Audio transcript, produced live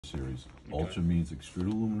series. Ultra means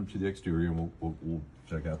extruded aluminum to the exterior, and we'll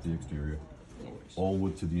check out the exterior. All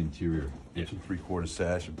wood to the interior. Inch and 3/4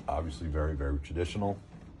 sash, obviously very, very traditional.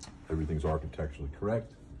 Everything's architecturally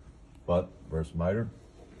correct, but versus miter.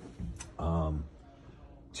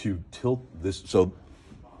 To tilt this, so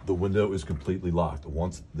the window is completely locked.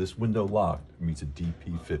 Once this window locked, it meets a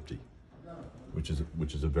DP 50, which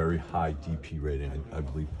is a very high DP rating. I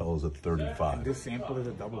believe Pella's at 35. And this sample is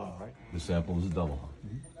a double hung, right? This sample is a double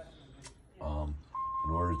hung.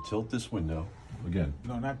 In order to tilt this window, again.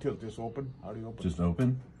 No, not tilt, just open. How do you open? Just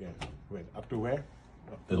open. Yeah. Wait, up to where?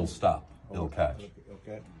 It'll stop. It'll catch.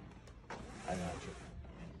 Okay. I got you.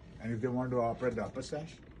 And if they want to operate the upper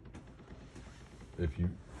sash?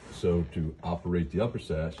 So to operate the upper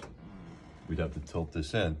sash, we'd have to tilt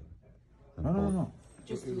this in. No.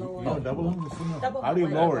 Just lower. No, double hung. Double How do you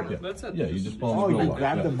hung, lower yeah. it? That's it. Yeah, you just pull Oh, the you door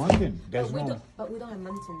grab up. the mountain. There's But no. we don't have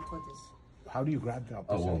mountain for this. How do you grab the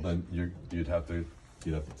upper Oh well, sash? then you'd have to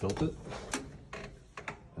tilt it,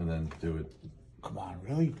 and then do it. Come on,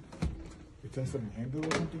 really? Is there some handle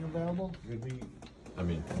or something available? I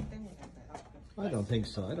mean, I don't think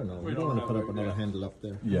so. I don't know. We don't want to put up another handle up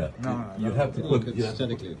there. yeah. No, You'd have to Look put.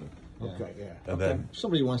 aesthetically. Yeah. Okay, yeah. And then, If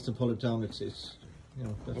somebody wants to pull it down, it's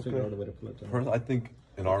they'll figure out a way to pull it down. I think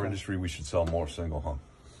in our industry we should sell more single hung.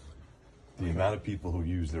 The amount of people who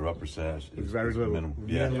use their upper sash It's is very little. minimal.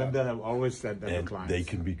 Me and Linda have always said that to And clients. they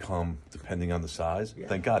can become, depending on the size.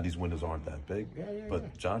 Thank God these windows aren't that big. Yeah.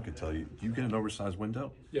 But John could tell you, you get an oversized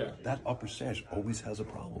window. Yeah. That upper sash always has a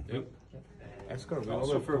problem. Yep. That's good.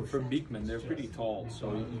 Also for Beekman, they're pretty tall,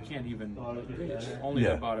 so you can't even, only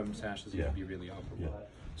Yeah. the bottom sash is going to be really operable. Yeah.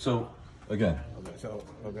 So again,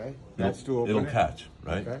 Okay. That's to open it'll it. catch,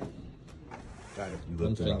 right? Okay. Got it. You One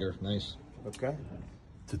lift it up. finger, nice. Okay.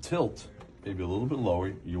 To tilt, maybe a little bit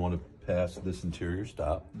lower, you want to pass this interior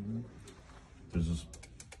stop.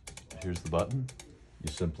 Here's the button. You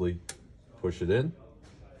simply push it in,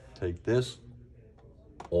 take this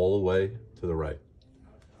all the way to the right.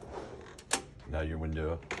 Now your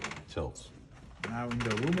window tilts. Now in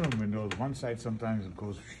the aluminum windows, one side sometimes it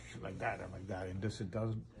goes like that and like that. In this it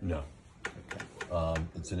doesn't. No, Okay.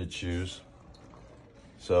 it's in its shoes.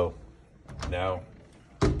 So now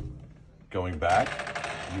going back,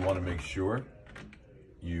 you want to make sure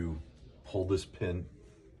you pull this pin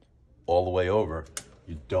all the way over.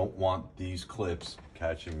 You don't want these clips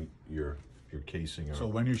catching your casing. Or, So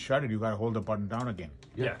when you shut it, you gotta hold the button down again.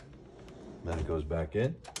 Yeah. then it goes back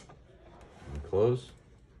in and close.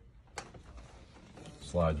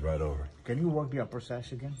 Slides right over. Can you work the upper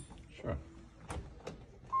sash again? Sure.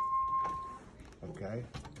 Okay.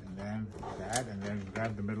 And then that, and then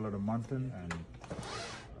grab the middle of the mountain and,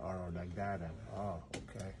 or like that, and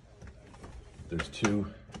okay. There's two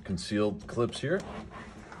concealed clips here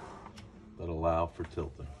that allow for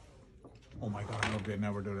tilting. Oh my God, no, they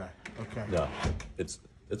never do that. Okay. No, it's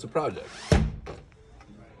a project.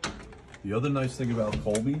 The other nice thing about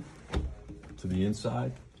Kolbe, to the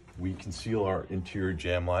inside, we conceal our interior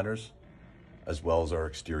jam liners as well as our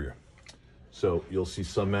exterior. So you'll see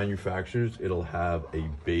some manufacturers, it'll have a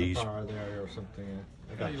beige. Bar there or something.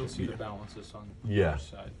 Yeah, you'll see the balances on Yeah, each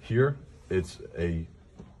side. here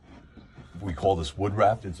we call this wood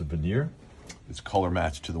wrapped. It's a veneer. It's color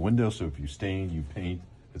matched to the window. So if you stain, you paint,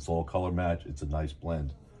 it's all color match. It's a nice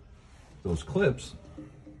blend. Those clips,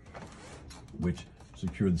 which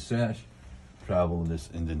secure the sash, travel in this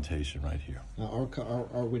indentation right here. Now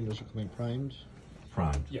our windows are coming primed.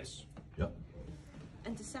 Primed. Yes. Yep.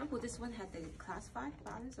 And the sample, this one had the class 5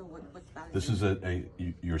 balance or what balance? This is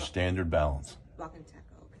your standard balance. Block and tackle,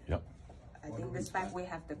 okay. Yep. I think this back we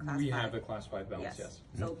have the class 5. We have the class 5 balance, yes.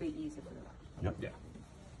 So it'll be easy for them. Yep. Yeah.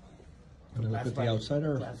 And look at the outside,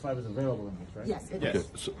 or Class 5 is available in this, right? Yes, it Yes. is.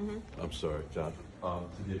 Okay, so, I'm sorry, John.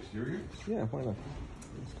 To the exterior? yeah, why not?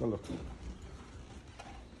 Let's go look.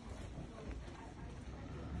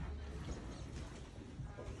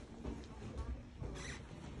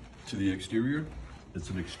 To the exterior, it's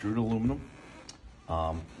an extruded aluminum.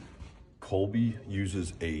 Kolbe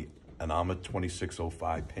uses an AMA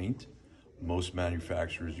 2605 paint. Most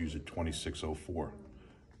manufacturers use a 2604.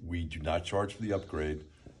 We do not charge for the upgrade,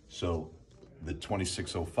 so the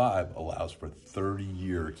 2605 allows for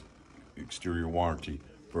 30-year exterior warranty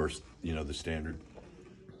versus the standard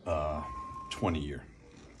 20-year.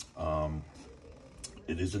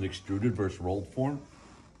 It is an extruded versus rolled form.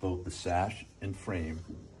 Both the sash and frame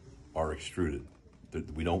are extruded.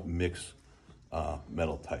 We don't mix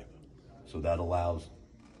metal type. So that allows,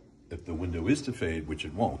 if the window is to fade, which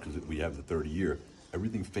it won't because we have the 30-year,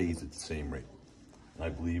 everything fades at the same rate. And I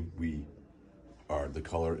believe the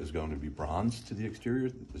color is going to be bronze to the exterior,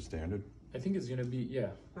 the standard. I think it's gonna be, yeah.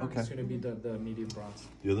 Okay. It's gonna be the medium bronze.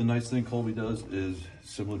 The other nice thing Kolbe does is,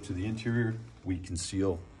 similar to the interior, we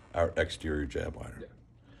conceal our exterior jam liner. Yeah.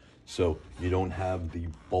 So you don't have the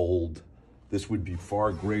bold, this would be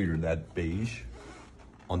far greater, that beige,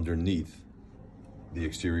 underneath the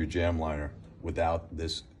exterior jam liner without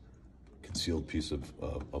this concealed piece of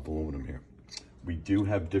aluminum here. We do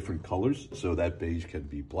have different colors, so that beige can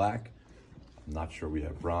be black. I'm not sure we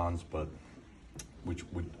have bronze, but which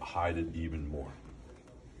would hide it even more.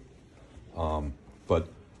 But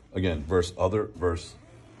again, versus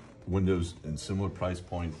windows in similar price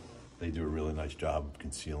point, they do a really nice job of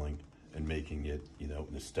concealing and making it, you know,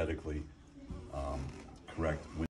 aesthetically correct.